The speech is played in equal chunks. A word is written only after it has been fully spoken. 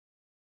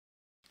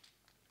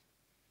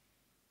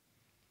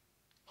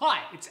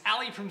Hi, it's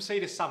Ali from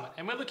Cedar Summit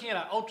and we're looking at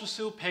our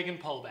UltraSeal peg and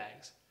pole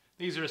bags.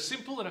 These are a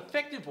simple and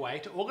effective way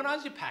to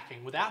organise your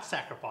packing without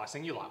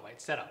sacrificing your lightweight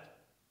setup.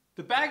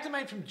 The bags are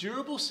made from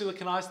durable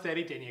siliconized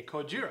 30 denier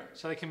Cordura,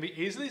 so they can be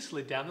easily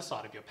slid down the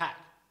side of your pack.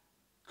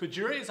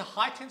 Cordura is a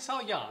high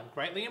tensile yarn,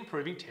 greatly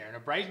improving tear and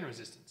abrasion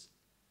resistance.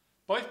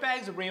 Both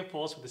bags are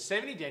reinforced with a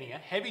 70 denier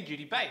heavy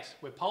duty base,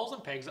 where poles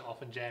and pegs are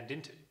often jammed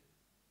into.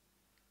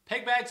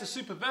 Peg bags are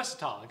super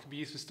versatile and can be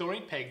used for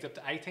storing pegs up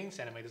to 18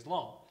 cm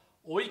long,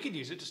 or you could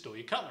use it to store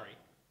your cutlery.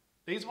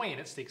 These weigh in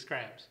at 6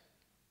 grams.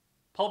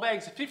 Pole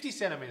bags are 50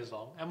 cm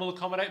long and will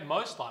accommodate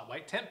most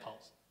lightweight tent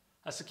poles.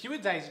 A secure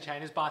daisy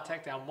chain is bar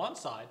tacked down one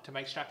side to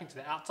make strapping to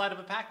the outside of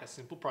a pack a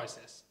simple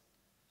process.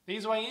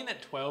 These weigh in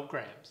at 12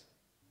 grams.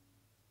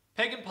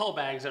 Peg and pole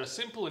bags are a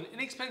simple and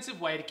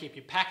inexpensive way to keep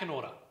your pack in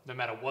order, no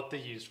matter what they're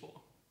used for.